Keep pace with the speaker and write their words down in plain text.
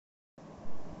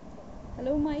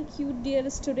Hello my cute dear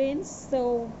students.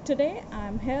 So today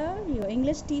I'm here, your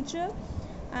English teacher,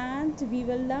 and we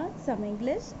will learn some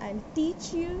English. I'll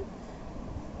teach you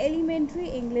elementary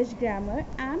English grammar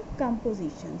and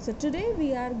composition. So today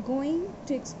we are going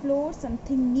to explore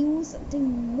something new, something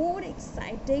more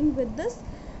exciting with this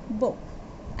book.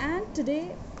 And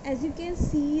today, as you can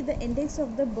see the index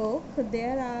of the book,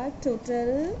 there are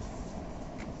total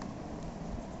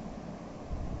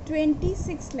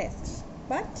 26 lessons.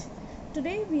 But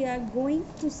today we are going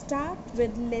to start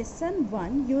with lesson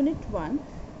 1, unit 1,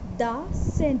 the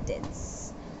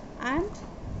sentence. And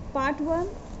part 1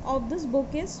 of this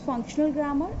book is functional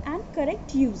grammar and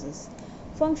correct uses.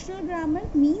 Functional grammar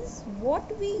means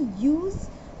what we use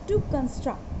to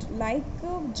construct. Like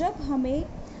जब हमें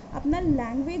अपना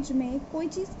language में कोई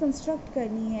चीज़ construct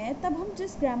करनी है तब हम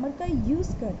जिस ग्रामर का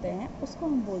यूज़ करते हैं उसको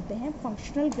हम बोलते हैं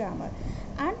functional grammar.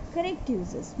 And correct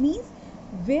uses means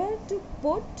where to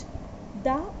put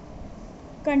the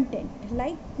content.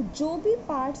 Like जो भी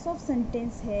पार्ट्स ऑफ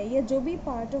सेंटेंस है या जो भी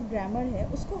पार्ट ऑफ ग्रामर है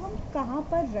उसको हम कहाँ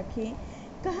पर रखें,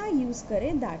 कहाँ यूज़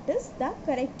करें, that is the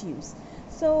correct use.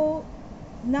 So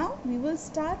now we will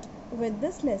start with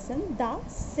this lesson, the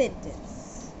sentence.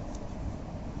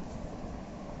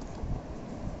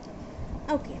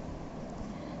 Okay,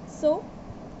 so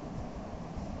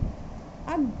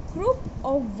a group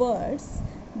of words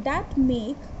that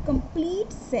make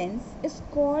complete sense is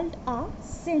called a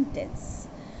sentence.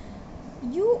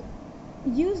 You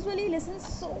usually listen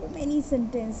so many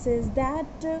sentences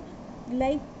that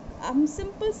like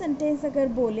simple sentence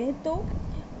अगर बोले तो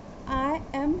I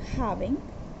am having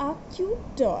a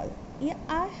cute doll या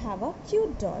I have a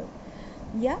cute doll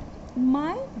या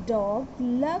my dog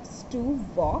loves to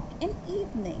walk in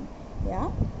evening. Yeah,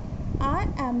 I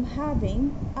am having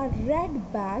a red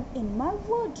bag in my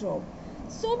wardrobe.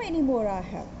 So many more I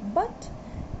have. But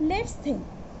let's think.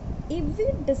 If we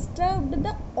disturbed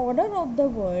the order of the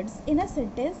words in a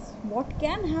sentence, what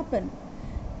can happen?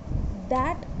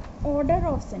 That order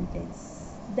of sentence,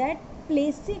 that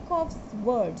placing of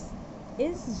words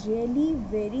is really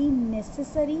very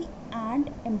necessary and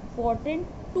important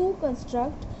to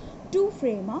construct, to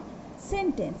frame a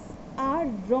sentence. A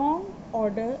wrong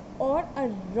order or a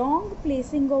wrong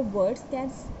placing of words can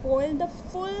spoil the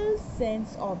full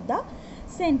sense of the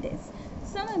sentence.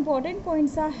 Some important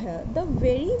points are here. The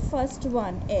very first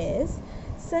one is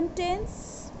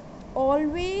sentence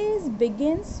always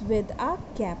begins with a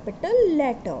capital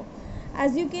letter.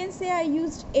 As you can say, I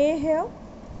used A here,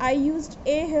 I used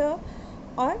A here.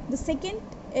 Or the second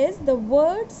is the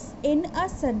words in a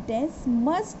sentence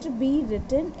must be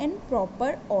written in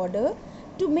proper order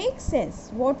to make sense,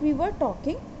 what we were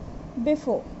talking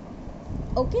before.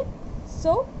 Okay,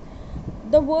 so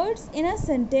the words in a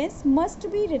sentence must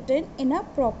be written in a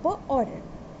proper order.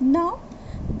 Now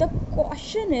the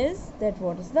question is that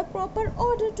what is the proper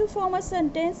order to form a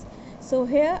sentence? So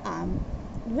here I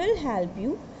will help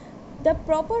you. The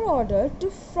proper order to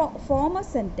form a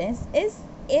sentence is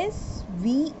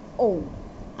SVO,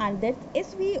 and that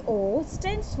SVO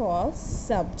stands for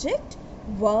subject,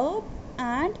 verb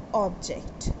and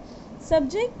object.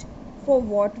 Subject, for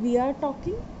what we are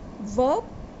talking, verb,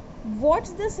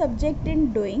 what's the subject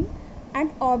in doing,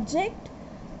 and object,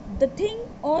 the thing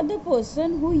or the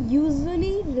person who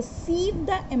usually receive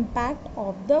the impact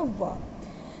of the verb.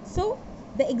 So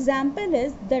the example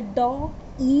is the dog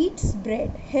eats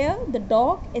bread. Here the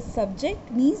dog is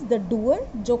subject, means the doer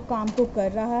जो काम को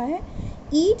कर रहा है.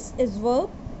 Eats is verb,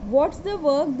 what's the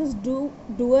work this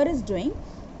doer is doing,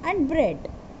 and bread,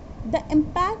 the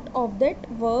impact of that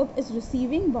verb is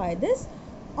receiving by this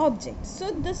object.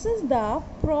 So this is the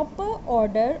proper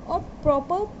order or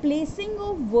proper placing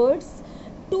of words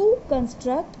to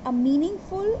construct a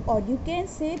meaningful, or you can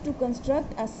say to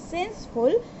construct a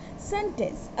senseful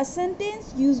sentence. A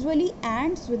sentence usually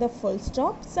ends with a full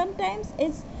stop. Sometimes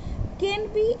it can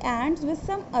be ends with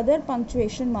some other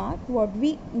punctuation mark, what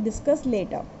we discuss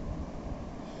later.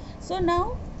 So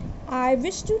now I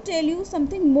wish to tell you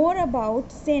something more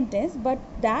about sentence, but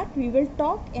that we will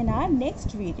talk in our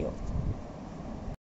next video.